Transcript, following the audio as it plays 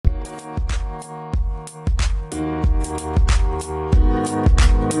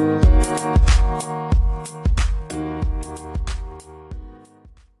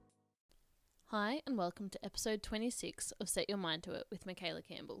welcome to episode 26 of Set Your Mind to It with Michaela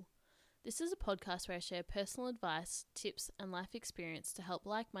Campbell. This is a podcast where I share personal advice, tips, and life experience to help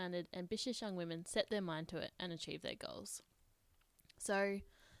like-minded, ambitious young women set their mind to it and achieve their goals. So,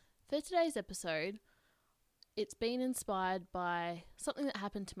 for today's episode, it's been inspired by something that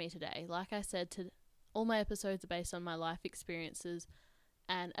happened to me today. Like I said, all my episodes are based on my life experiences,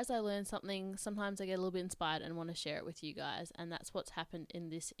 and as I learn something, sometimes I get a little bit inspired and want to share it with you guys, and that's what's happened in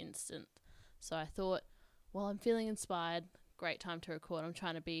this instant. So I thought, well, I'm feeling inspired, great time to record. I'm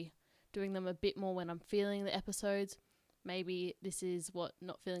trying to be doing them a bit more when I'm feeling the episodes. Maybe this is what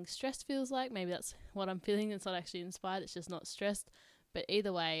not feeling stressed feels like. Maybe that's what I'm feeling. It's not actually inspired, it's just not stressed. But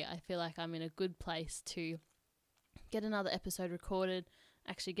either way, I feel like I'm in a good place to get another episode recorded,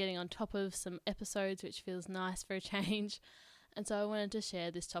 actually getting on top of some episodes, which feels nice for a change. And so I wanted to share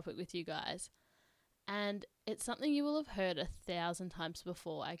this topic with you guys. And it's something you will have heard 1,000 times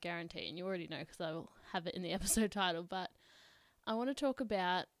before, I guarantee. And you already know because I will have it in the episode title. But I want to talk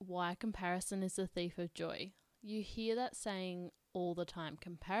about why comparison is the thief of joy. You hear that saying all the time.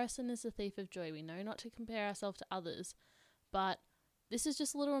 Comparison is the thief of joy. We know not to compare ourselves to others. But this is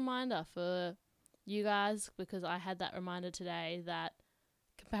just a little reminder for you guys, because I had that reminder today that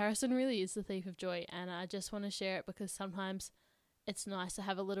comparison really is the thief of joy. And I just want to share it because sometimes it's nice to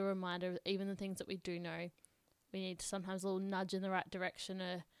have a little reminder of even the things that we do know. We need sometimes a little nudge in the right direction,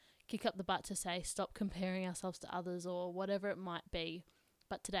 a kick up the butt to say stop comparing ourselves to others or whatever it might be.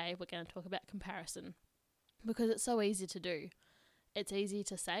 But today we're going to talk about comparison because it's so easy to do. It's easy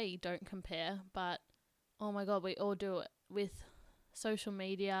to say don't compare, but oh my God, we all do it. With social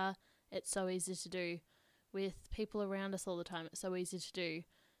media, it's so easy to do. With people around us all the time, it's so easy to do.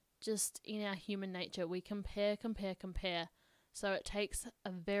 Just in our human nature, we compare. So it takes a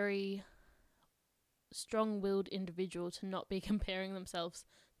very strong-willed individual to not be comparing themselves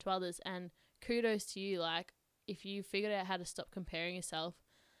to others. And kudos to you, like, if you figured out how to stop comparing yourself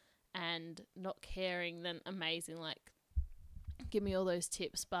and not caring, then amazing. Like, give me all those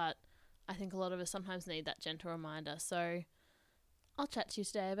tips. But I think a lot of us sometimes need that gentle reminder. So I'll chat to you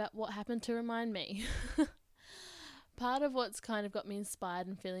today about what happened to remind me. Part of what's kind of got me inspired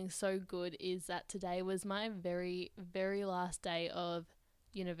and feeling so good is that today was my very, very last day of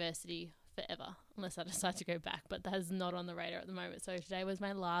university forever, unless I decide to go back, but that is not on the radar at the moment. So today was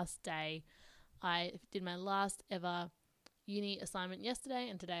my last day. I did my last ever uni assignment yesterday,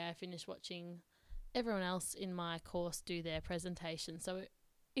 and today I finished watching everyone else in my course do their presentation. So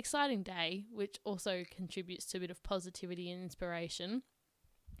exciting day, which also contributes to a bit of positivity and inspiration.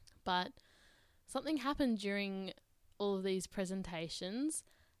 But something happened during all of these presentations,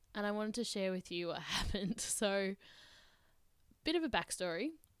 and I wanted to share with you what happened. So, bit of a backstory.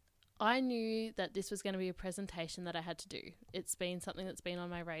 I knew that this was going to be a presentation that I had to do. It's been something that's been on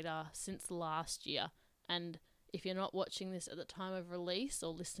my radar since last year, and if you're not watching this at the time of release,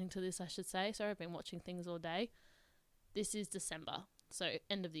 or listening to this I should say, sorry, I've been watching things all day, this is December, so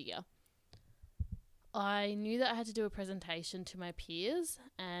end of the year. I knew that I had to do a presentation to my peers,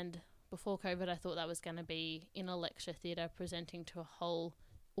 and before COVID, I thought that was going to be in a lecture theatre presenting to a whole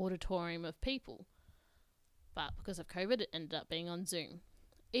auditorium of people. But because of COVID, it ended up being on Zoom.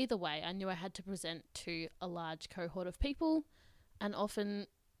 Either way, I knew I had to present to a large cohort of people, and often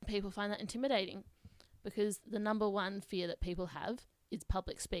people find that intimidating because the number one fear that people have is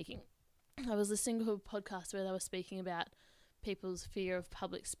public speaking. I was listening to a podcast where they were speaking about people's fear of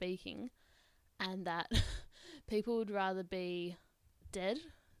public speaking, and that people would rather be dead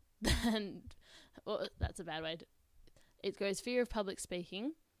than, well, that's a bad way to, it goes fear of public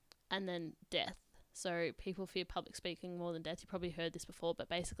speaking and then death. So people fear public speaking more than death. You probably heard this before, but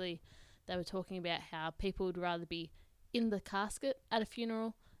basically they were talking about how people would rather be in the casket at a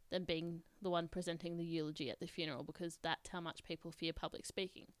funeral than being the one presenting the eulogy at the funeral, because that's how much people fear public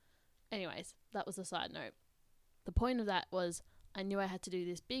speaking. Anyways, that was a side note. The point of that was I knew I had to do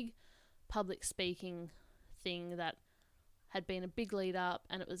this big public speaking thing that had been a big lead up,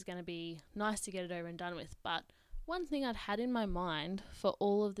 and it was going to be nice to get it over and done with. But one thing I'd had in my mind for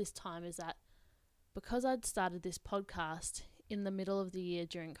all of this time is that because I'd started this podcast in the middle of the year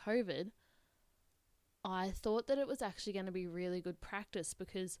during COVID, I thought that it was actually going to be really good practice,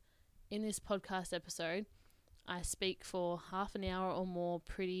 because in this podcast episode, I speak for half an hour or more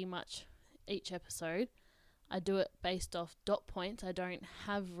pretty much each episode. I do it based off dot points. I don't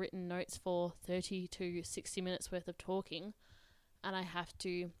have written notes for 30 to 60 minutes worth of talking. And I have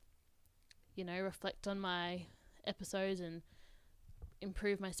to, reflect on my episodes and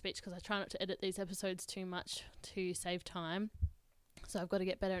improve my speech, because I try not to edit these episodes too much to save time. So I've got to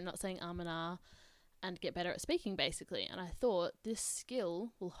get better at not saying and ah and get better at speaking, basically. And I thought this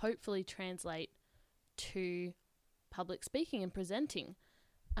skill will hopefully translate to public speaking and presenting.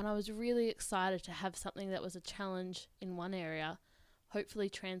 And I was really excited to have something that was a challenge in one area hopefully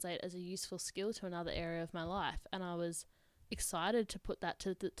translate as a useful skill to another area of my life. And I was excited to put that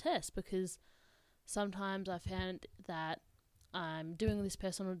to the test, because sometimes I found that I'm doing this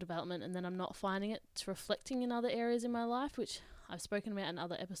personal development and then I'm not finding it's reflecting in other areas in my life, which I've spoken about in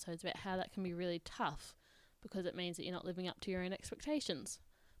other episodes about how that can be really tough, because it means that you're not living up to your own expectations.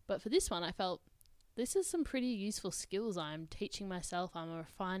 But for this one, I felt this is some pretty useful skills I'm teaching myself. I'm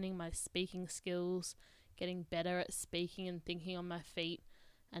refining my speaking skills, getting better at speaking and thinking on my feet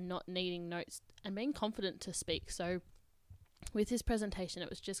and not needing notes and being confident to speak. So with this presentation, it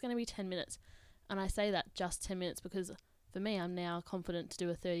was just going to be 10 minutes. And I say that just 10 minutes because for me, I'm now confident to do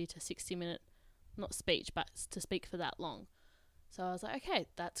a 30 to 60 minute, not speech, but to speak for that long. So I was like, okay,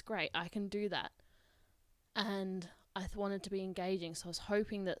 that's great. I can do that. And I wanted to be engaging. So I was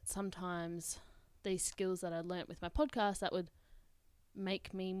hoping that sometimes these skills that I learnt with my podcast, that would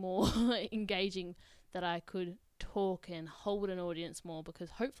make me more engaging, that I could talk and hold an audience more,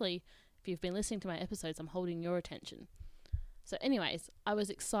 because hopefully if you've been listening to my episodes, I'm holding your attention. So anyways, I was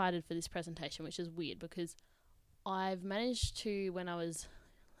excited for this presentation, which is weird because I've managed to, when I was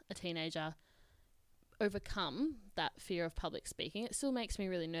a teenager, overcome that fear of public speaking. It still makes me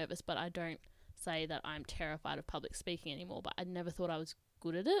really nervous, but I don't say that I'm terrified of public speaking anymore. But I never thought I was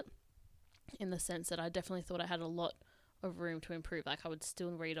good at it, in the sense that I definitely thought I had a lot of room to improve. Like, I would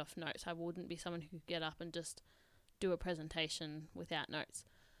still read off notes. I wouldn't be someone who could get up and just do a presentation without notes.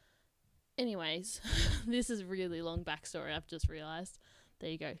 Anyways, this is really long backstory, I've just realised.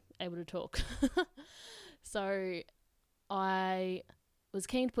 There you go, able to talk. So I was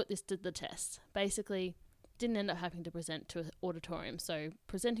keen to put this to the test. Basically, didn't end up having to present to an auditorium. So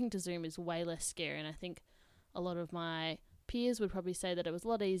presenting to Zoom is way less scary, and I think a lot of my peers would probably say that it was a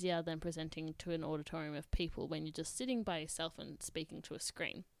lot easier than presenting to an auditorium of people when you're just sitting by yourself and speaking to a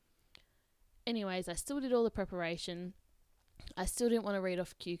screen. Anyways, I still did all the preparation. I still didn't want to read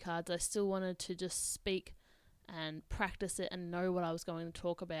off cue cards. I still wanted to just speak and practice it and know what I was going to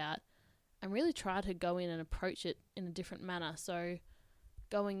talk about, and really try to go in and approach it in a different manner. So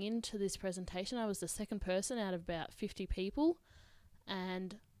going into this presentation, I was the second person out of about 50 people,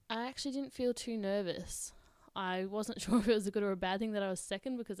 and I actually didn't feel too nervous. I wasn't sure if it was a good or a bad thing that I was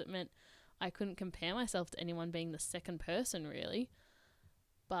second, because it meant I couldn't compare myself to anyone being the second person, really.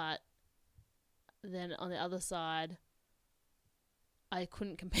 But then on the other side, I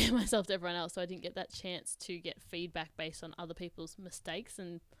couldn't compare myself to everyone else, so I didn't get that chance to get feedback based on other people's mistakes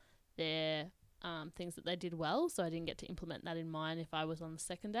and their things that they did well, so I didn't get to implement that in mine if I was on the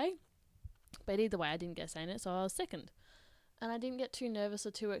second day. But either way, I didn't get a say in it, so I was second. And I didn't get too nervous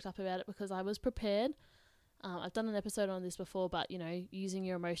or too worked up about it because I was prepared. I've done an episode on this before, but, you know, using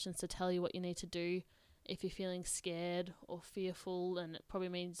your emotions to tell you what you need to do if you're feeling scared or fearful, and it probably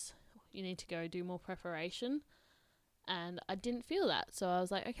means you need to go do more preparation. And I didn't feel that, so I was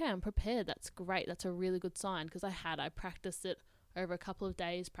like, okay, I'm prepared. That's great. That's a really good sign, because I practiced it over a couple of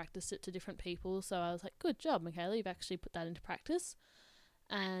days, practiced it to different people. So I was like, good job, Michaela, you've actually put that into practice.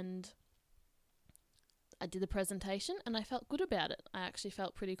 And I did the presentation and I felt good about it. I actually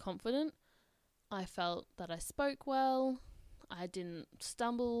felt pretty confident. I felt that I spoke well. I didn't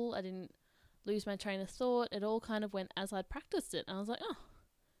stumble. I didn't lose my train of thought. It all kind of went as I'd practiced it. And I was like, oh,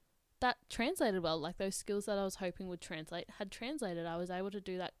 that translated well. Like, those skills that I was hoping would translate had translated. I was able to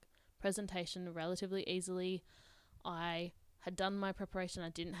do that presentation relatively easily. I had done my preparation. I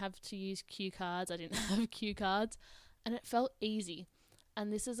didn't have to use cue cards. I didn't have cue cards, and it felt easy.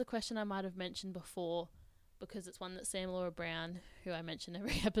 And this is a question I might have mentioned before, because it's one that Sam Laura Brown, who I mention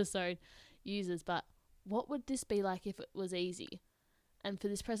every episode, uses. But what would this be like if it was easy? And for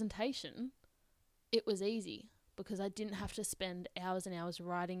this presentation, it was easy, because I didn't have to spend hours and hours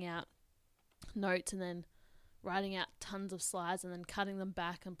writing out notes and then writing out tons of slides and then cutting them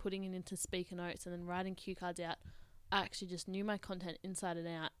back and putting it into speaker notes and then writing cue cards out. I actually just knew my content inside and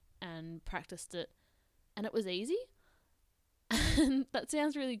out and practiced it, and it was easy. And that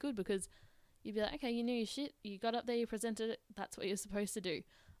sounds really good, because you'd be like, okay, you knew your shit, you got up there, you presented it, that's what you're supposed to do.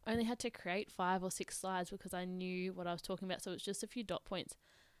 I only had to create 5 or 6 slides because I knew what I was talking about, so it's just a few dot points.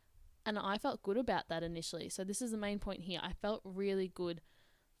 And I felt good about that initially. So this is the main point here. I felt really good,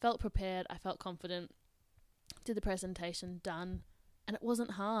 felt prepared, I felt confident, did the presentation, done, and it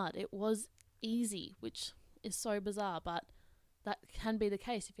wasn't hard. It was easy, which is so bizarre, but that can be the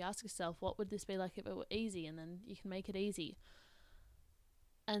case. If you ask yourself, what would this be like if it were easy? And then you can make it easy.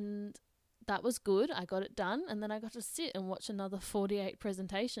 And that was good. I got it done, and then I got to sit and watch another 48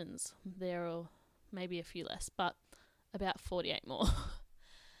 presentations. There, or maybe a few less, but about 48 more.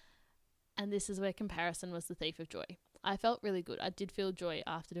 And this is where comparison was the thief of joy. I felt really good. I did feel joy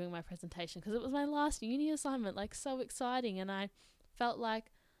after doing my presentation because it was my last uni assignment, like so exciting. And I felt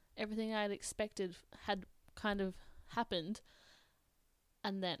like everything I had expected had kind of happened.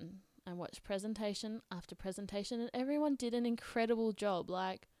 And then I watched presentation after presentation and everyone did an incredible job,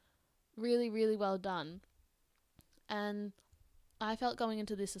 like really, really well done. And I felt going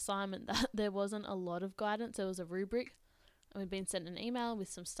into this assignment that there wasn't a lot of guidance. There was a rubric and we'd been sent an email with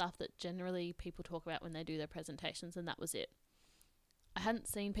some stuff that generally people talk about when they do their presentations, and that was it. I hadn't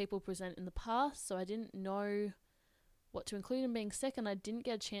seen people present in the past, so I didn't know what to include in being second. I didn't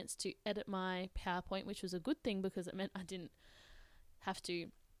get a chance to edit my PowerPoint, which was a good thing because it meant I didn't have to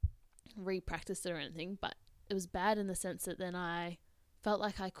re-practice it or anything, but it was bad in the sense that then I felt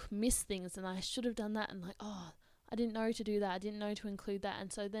like I could miss things and I should have done that, and like, oh, I didn't know to do that, I didn't know to include that.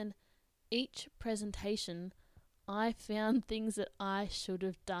 And so then each presentation I found things that I should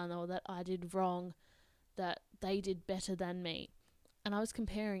have done or that I did wrong that they did better than me. And I was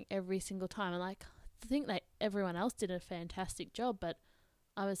comparing every single time. And like, I think that everyone else did a fantastic job, but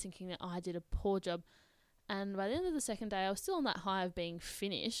I was thinking that I did a poor job. And by the end of the second day, I was still on that high of being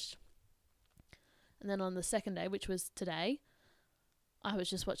finished. And then on the second day, which was today, I was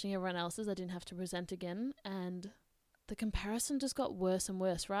just watching everyone else's. I didn't have to present again. And the comparison just got worse and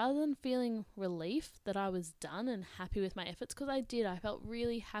worse. Rather than feeling relief that I was done and happy with my efforts, because I did, I felt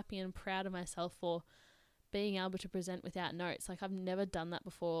really happy and proud of myself for being able to present without notes. Like, I've never done that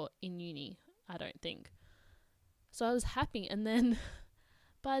before in uni, I don't think. So I was happy. And then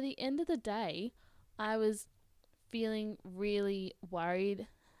by the end of the day, I was feeling really worried,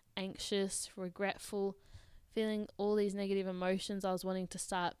 anxious, regretful, feeling all these negative emotions. I was wanting to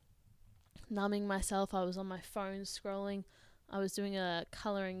start numbing myself. I was on my phone scrolling. I was doing a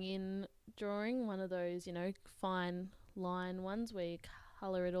colouring in drawing, one of those, fine line ones where you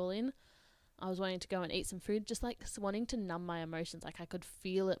colour it all in. I was wanting to go and eat some food, just like wanting to numb my emotions. Like, I could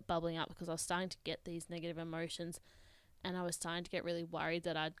feel it bubbling up because I was starting to get these negative emotions and I was starting to get really worried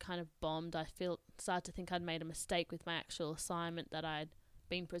that I'd kind of bombed. I started to think I'd made a mistake with my actual assignment that I'd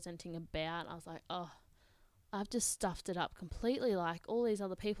been presenting about. I was like, oh, I've just stuffed it up completely. Like, all these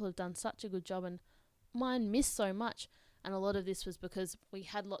other people have done such a good job and mine missed so much. And a lot of this was because we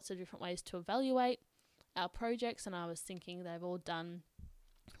had lots of different ways to evaluate our projects, and I was thinking they've all done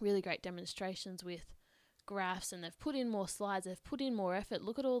really great demonstrations with graphs and they've put in more slides, they've put in more effort.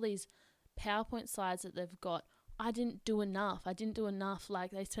 Look at all these PowerPoint slides that they've got. I didn't do enough.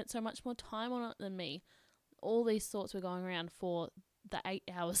 Like, they spent so much more time on it than me. All these thoughts were going around for the 8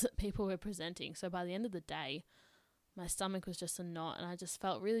 hours that people were presenting. So by the end of the day, my stomach was just a knot and I just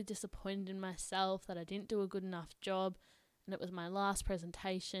felt really disappointed in myself that I didn't do a good enough job, and it was my last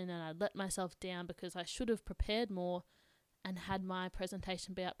presentation and I let myself down because I should have prepared more and had my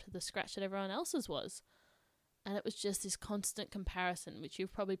presentation be up to the scratch that everyone else's was. And it was just this constant comparison, which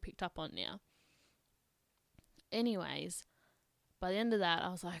you've probably picked up on now. Anyways, by the end of that, I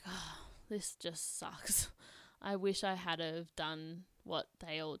was like, oh, this just sucks. I wish I had have done what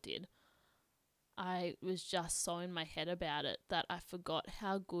they all did. I was just so in my head about it that I forgot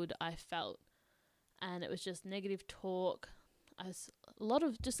how good I felt. And it was just negative talk. A lot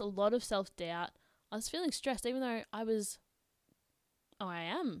of self-doubt. I was feeling stressed, even though I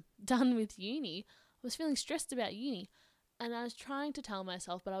am done with uni. I was feeling stressed about uni. And I was trying to tell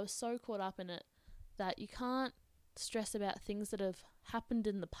myself, but I was so caught up in it that you can't stress about things that have happened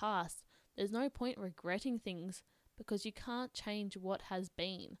in the past. There's no point regretting things because you can't change what has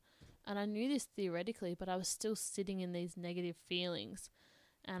been. And I knew this theoretically, but I was still sitting in these negative feelings.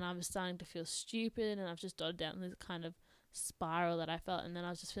 And I was starting to feel stupid, and I've just dodged down this kind of spiral that I felt. And then I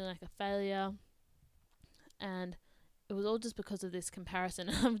was just feeling like a failure. And it was all just because of this comparison.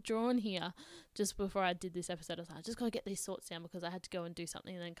 I've drawn here just before I did this episode. I was like, I just got to get these thoughts down because I had to go and do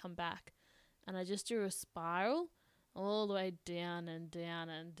something and then come back. And I just drew a spiral all the way down and down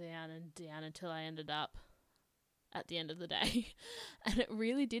and down and down until I ended up at the end of the day. And it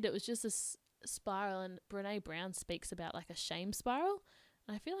really did. It was just a spiral. And Brene Brown speaks about like a shame spiral.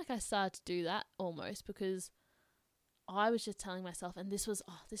 And I feel like I started to do that almost because I was just telling myself, and this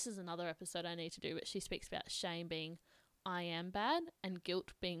is another episode I need to do, but she speaks about shame being I am bad and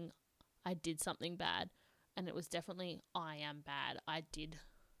guilt being I did something bad. And it was definitely I am bad. I did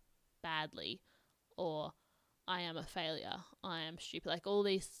badly, or I am a failure. I am stupid. Like, all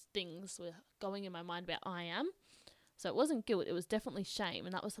these things were going in my mind about I am. So it wasn't guilt. It was definitely shame.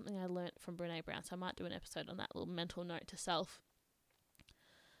 And that was something I learnt from Brene Brown. So I might do an episode on that little mental note to self.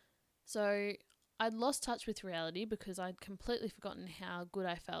 So I'd lost touch with reality because I'd completely forgotten how good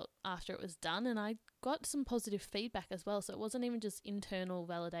I felt after it was done, and I got some positive feedback as well. So it wasn't even just internal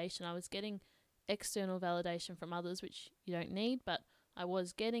validation. I was getting external validation from others, which you don't need, but I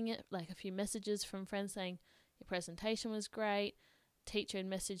was getting it, like a few messages from friends saying your presentation was great. Teacher had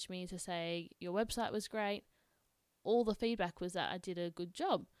messaged me to say your website was great. All the feedback was that I did a good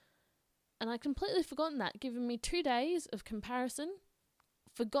job. And I'd completely forgotten that, given me 2 days of comparison,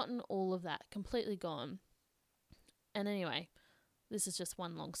 forgotten all of that, completely gone. And anyway, this is just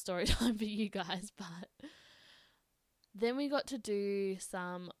one long story time for you guys, but then we got to do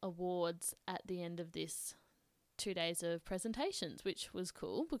some awards at the end of this 2 days of presentations, which was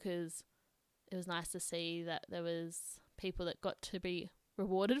cool because it was nice to see that there was people that got to be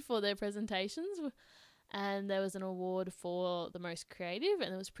rewarded for their presentations. And there was an award for the most creative,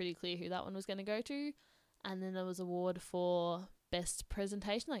 and it was pretty clear who that one was going to go to. And then there was an award for best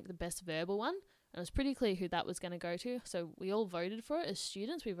presentation, like the best verbal one. And it was pretty clear who that was going to go to. So we all voted for it as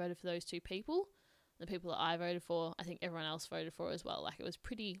students. We voted for those two people. The people that I voted for, I think everyone else voted for as well. Like, it was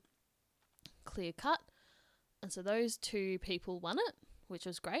pretty clear cut. And so those two people won it, which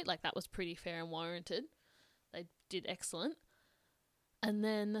was great. Like, that was pretty fair and warranted. They did excellent. And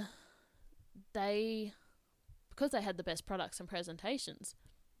then because they had the best products and presentations,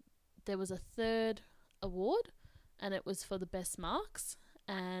 there was a third award, and it was for the best marks,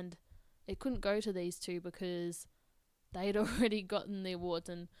 and it couldn't go to these two because they'd already gotten the awards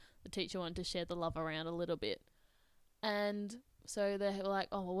and the teacher wanted to share the love around a little bit. And so they were like,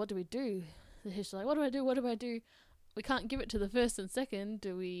 oh, well, what do we do? The teacher's like, what do I do? We can't give it to the first and second.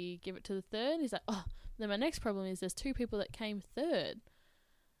 Do we give it to the third? He's like, oh, then my next problem is there's two people that came third.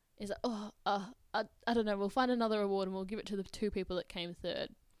 He's like, I don't know, we'll find another award and we'll give it to the two people that came third.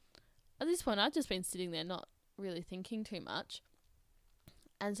 At this point, I'd just been sitting there not really thinking too much.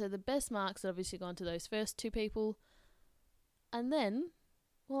 And so the best marks had obviously gone to those first two people. And then,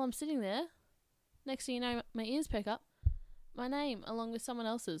 while I'm sitting there, next thing you know, my ears perk up. My name, along with someone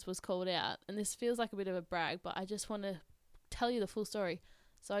else's, was called out. And this feels like a bit of a brag, but I just want to tell you the full story.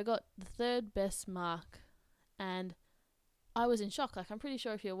 So I got the third best mark, and I was in shock. Like, I'm pretty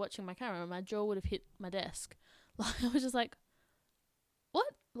sure if you're watching my camera, my jaw would have hit my desk. Like, I was just like, what?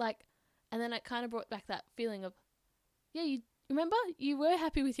 Like, and then it kind of brought back that feeling of, yeah, you remember? You were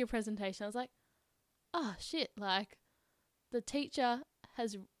happy with your presentation. I was like, oh, shit. Like, the teacher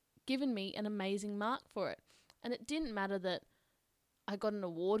has given me an amazing mark for it. And it didn't matter that I got an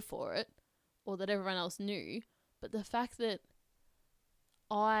award for it or that everyone else knew, but the fact that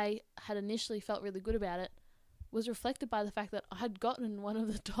I had initially felt really good about it was reflected by the fact that I had gotten one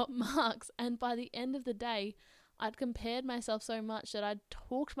of the top marks, and by the end of the day, I'd compared myself so much that I'd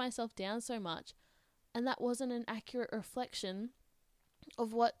talked myself down so much, and that wasn't an accurate reflection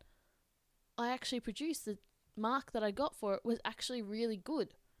of what I actually produced. The mark that I got for it was actually really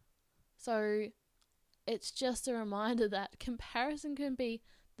good. So it's just a reminder that comparison can be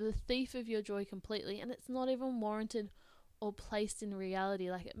the thief of your joy completely, and it's not even warranted or placed in reality.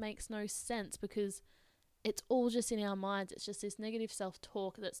 Like, it makes no sense because it's all just in our minds. It's just this negative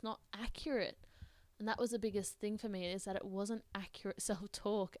self-talk that's not accurate. And that was the biggest thing for me, is that it wasn't accurate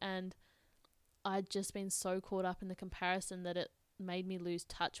self-talk, and I'd just been so caught up in the comparison that it made me lose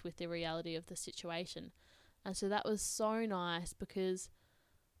touch with the reality of the situation. And so that was so nice, because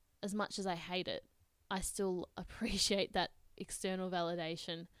as much as I hate it, I still appreciate that external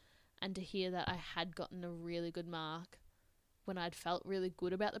validation, and to hear that I had gotten a really good mark when I'd felt really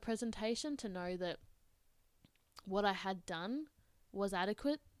good about the presentation, to know that what I had done was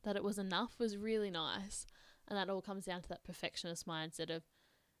adequate, that it was enough, was really nice. And that all comes down to that perfectionist mindset of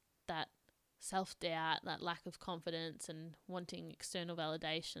that self-doubt, that lack of confidence, and wanting external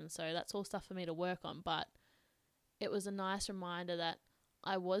validation. So that's all stuff for me to work on, but it was a nice reminder that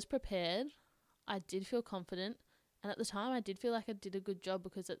I was prepared, I did feel confident, and at the time I did feel like I did a good job,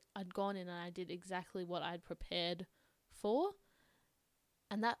 because I'd gone in and I did exactly what I'd prepared for.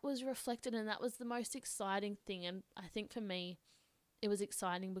 And that was reflected, and that was the most exciting thing. And I think for me, it was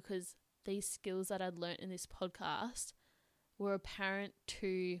exciting because these skills that I'd learnt in this podcast were apparent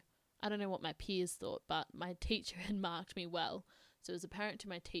to, I don't know what my peers thought, but my teacher had marked me well. So it was apparent to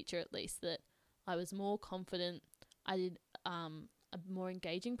my teacher, at least, that I was more confident. I did a more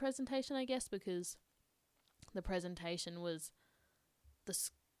engaging presentation, I guess, because the presentation was, the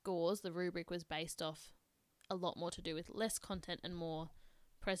scores, the rubric was based off a lot more to do with less content and more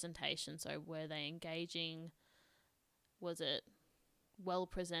presentation. So were they engaging? Was it well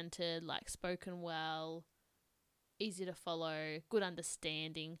presented, like spoken well, easy to follow, good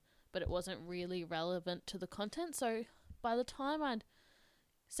understanding, but it wasn't really relevant to the content. So by the time I'd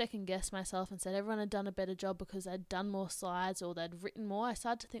second guessed myself and said everyone had done a better job because they'd done more slides or they'd written more, I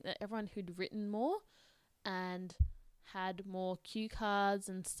started to think that everyone who'd written more and had more cue cards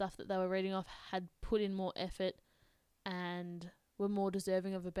and stuff that they were reading off had put in more effort and were more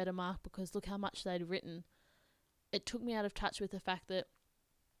deserving of a better mark because look how much they'd written. It took me out of touch with the fact that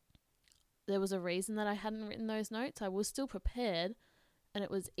there was a reason that I hadn't written those notes. I was still prepared and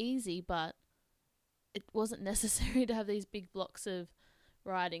it was easy, but it wasn't necessary to have these big blocks of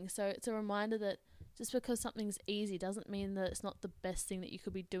writing. So it's a reminder that just because something's easy doesn't mean that it's not the best thing that you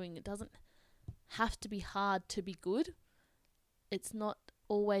could be doing. It doesn't have to be hard to be good. It's not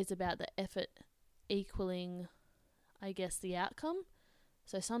always about the effort equaling, I guess, the outcome.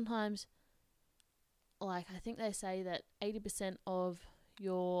 So sometimes, like, I think they say that 80% of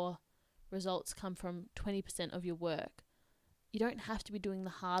your results come from 20% of your work. You don't have to be doing the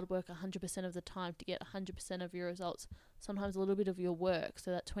hard work 100% of the time to get 100% of your results. Sometimes a little bit of your work,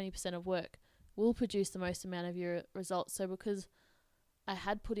 so that 20% of work, will produce the most amount of your results. So because I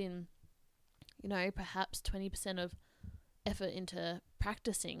had put in, perhaps 20% of effort into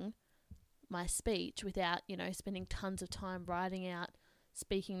practicing my speech without, spending tons of time writing out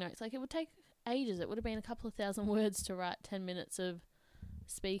speaking notes. Like, it would take ages. It would have been a couple of thousand words to write 10 minutes of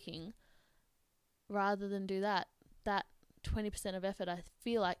speaking. Rather than do that 20% of effort, I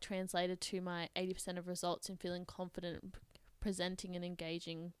feel like translated to my 80% of results in feeling confident presenting an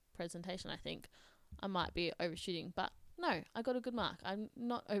engaging presentation. I think I might be overshooting, but no, I got a good mark. I'm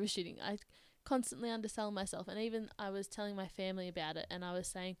not overshooting. I constantly undersell myself, and even I was telling my family about it, and I was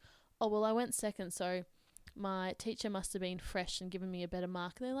saying, oh, well, I went second, so my teacher must have been fresh and given me a better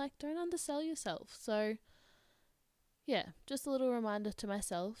mark. And they're like, don't undersell yourself. So yeah, just a little reminder to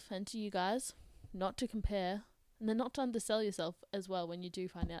myself and to you guys not to compare, and then not to undersell yourself as well when you do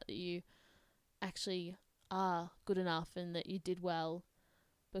find out that you actually are good enough and that you did well,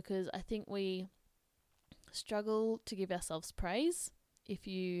 because I think we struggle to give ourselves praise if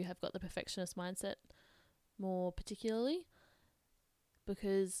you have got the perfectionist mindset, more particularly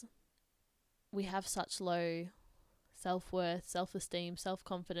because we have such low self-worth, self-esteem,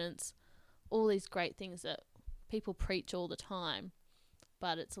 self-confidence, all these great things that people preach all the time,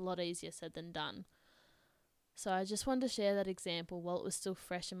 but it's a lot easier said than done. So I just wanted to share that example while it was still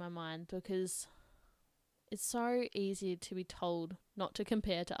fresh in my mind, because it's so easy to be told not to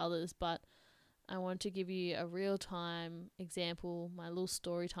compare to others, but I want to give you a real-time example, my little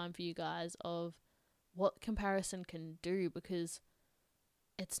story time for you guys of what comparison can do, because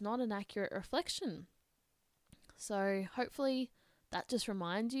it's not an accurate reflection. So hopefully that just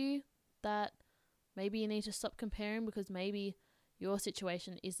reminds you that maybe you need to stop comparing, because maybe your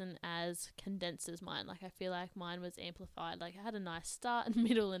situation isn't as condensed as mine. Like, I feel like mine was amplified. Like, I had a nice start and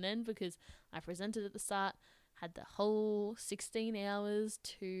middle and end because I presented at the start, had the whole 16 hours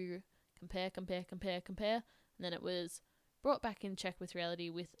to compare, and then it was brought back in check with reality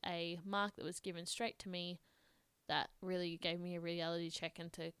with a mark that was given straight to me that really gave me a reality check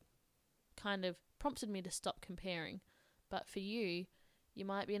and to kind of prompted me to stop comparing. But for you, you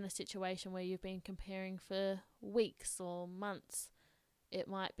might be in a situation where you've been comparing for weeks or months. It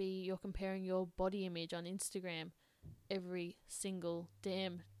might be you're comparing your body image on Instagram every single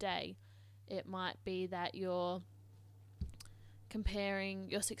damn day. It might be that you're comparing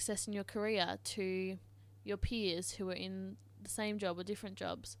your success in your career to your peers who are in the same job or different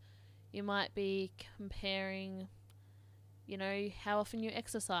jobs. You might be comparing, how often you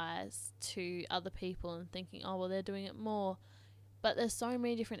exercise to other people and thinking, oh, well, they're doing it more. But there's so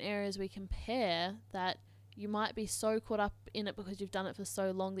many different areas we compare that you might be so caught up in it because you've done it for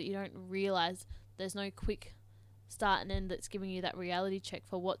so long that you don't realize there's no quick start and end that's giving you that reality check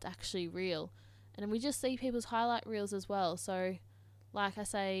for what's actually real. And we just see people's highlight reels as well. So, like I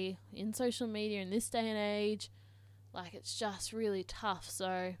say, in social media in this day and age, like, it's just really tough.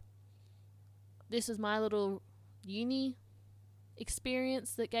 So this is my little uni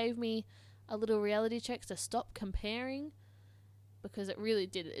experience that gave me a little reality check to stop comparing, because it really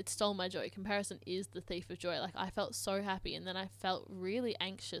did. It stole my joy. Comparison is the thief of joy. Like, I felt so happy, and then I felt really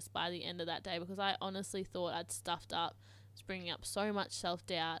anxious by the end of that day because I honestly thought I'd stuffed up. It was bringing up so much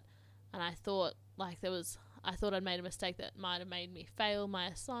self-doubt, and I thought I'd made a mistake that might have made me fail my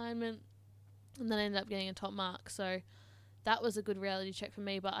assignment, and then I ended up getting a top mark. So that was a good reality check for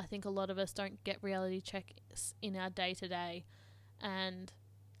me, but I think a lot of us don't get reality checks in our day-to-day, and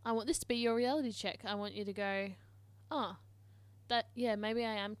I want this to be your reality check. I want you to go, maybe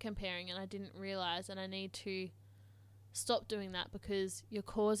I am comparing and I didn't realize, and I need to stop doing that, because you're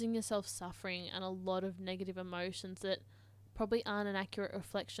causing yourself suffering and a lot of negative emotions that probably aren't an accurate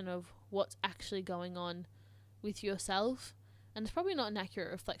reflection of what's actually going on with yourself. And it's probably not an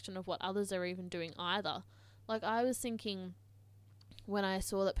accurate reflection of what others are even doing either. Like, I was thinking when I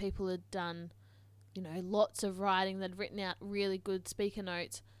saw that people had done, lots of writing, they'd written out really good speaker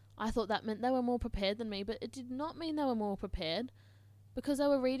notes, I thought that meant they were more prepared than me, but it did not mean they were more prepared because they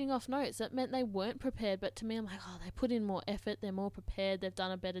were reading off notes. That meant they weren't prepared, but to me, I'm like, oh, they put in more effort, they're more prepared, they've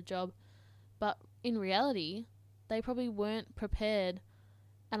done a better job. But in reality, they probably weren't prepared,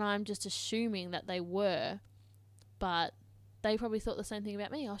 and I'm just assuming that they were, but they probably thought the same thing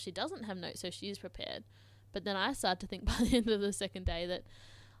about me. Oh, she doesn't have notes, so she is prepared. But then I started to think by the end of the second day that,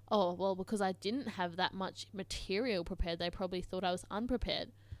 oh, well, because I didn't have that much material prepared, they probably thought I was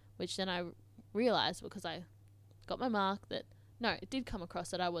unprepared, which then I realised because I got my mark that, no, it did come across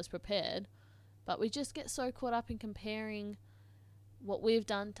that I was prepared, but we just get so caught up in comparing what we've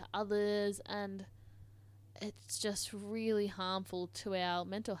done to others, and it's just really harmful to our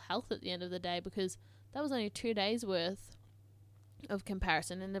mental health at the end of the day, because that was only 2 days worth of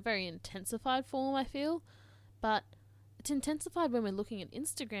comparison in a very intensified form, I feel. But it's intensified when we're looking at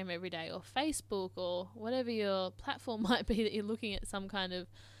Instagram every day, or Facebook, or whatever your platform might be that you're looking at some kind of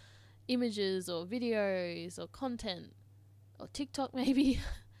images or videos or content, or TikTok maybe.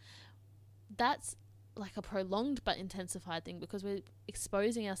 That's like a prolonged but intensified thing because we're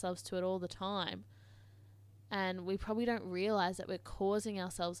exposing ourselves to it all the time. And we probably don't realize that we're causing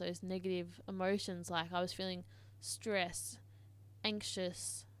ourselves those negative emotions. Like, I was feeling stress,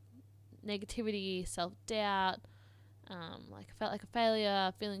 anxious, negativity, self-doubt, like I felt like a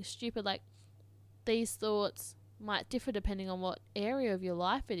failure, feeling stupid. Like, these thoughts might differ depending on what area of your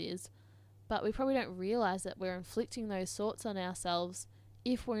life it is, but we probably don't realize that we're inflicting those thoughts on ourselves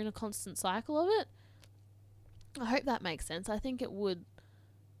if we're in a constant cycle of it. I hope that makes sense. I think it would,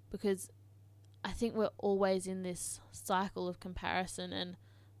 because I think we're always in this cycle of comparison, and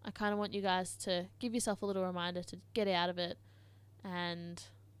I kind of want you guys to give yourself a little reminder to get out of it and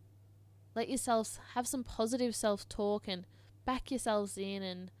let yourselves have some positive self-talk and back yourselves in,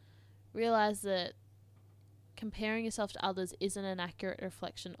 and realize that comparing yourself to others isn't an accurate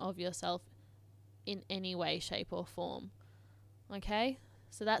reflection of yourself in any way, shape or form. Okay?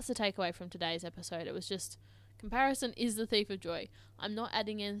 So that's the takeaway from today's episode. It was just, comparison is the thief of joy. I'm not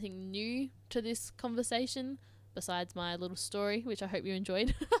adding anything new to this conversation besides my little story, which I hope you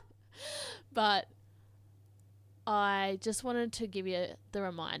enjoyed. But I just wanted to give you the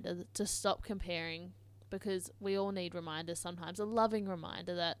reminder to stop comparing, because we all need reminders sometimes. A loving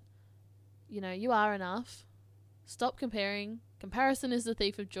reminder that, you are enough. Stop comparing. Comparison is the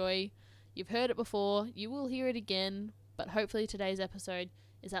thief of joy. You've heard it before. You will hear it again. But hopefully today's episode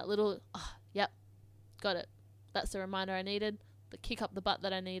is that little, yep, got it. That's the reminder I needed. The kick up the butt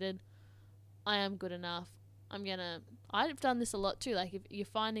that I needed. I am good enough. I've done this a lot too. Like, if you're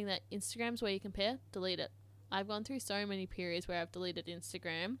finding that Instagram's where you compare, delete it. I've gone through so many periods where I've deleted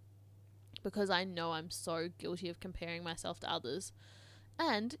Instagram because I know I'm so guilty of comparing myself to others.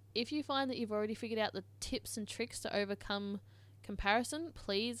 And if you find that you've already figured out the tips and tricks to overcome comparison,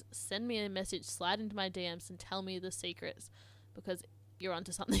 please send me a message, slide into my DMs and tell me the secrets, because you're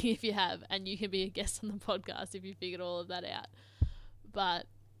onto something if you have, and you can be a guest on the podcast if you figured all of that out. But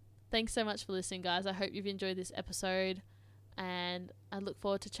thanks so much for listening, guys. I hope you've enjoyed this episode, and I look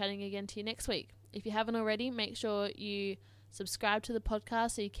forward to chatting again to you next week. If you haven't already, make sure you subscribe to the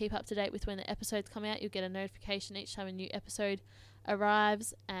podcast so you keep up to date with when the episodes come out. You'll get a notification each time a new episode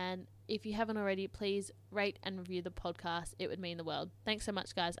arrives. And if you haven't already, please rate and review the podcast. It would mean the world. Thanks so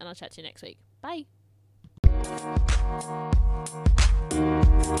much, guys, and I'll chat to you next week. Bye.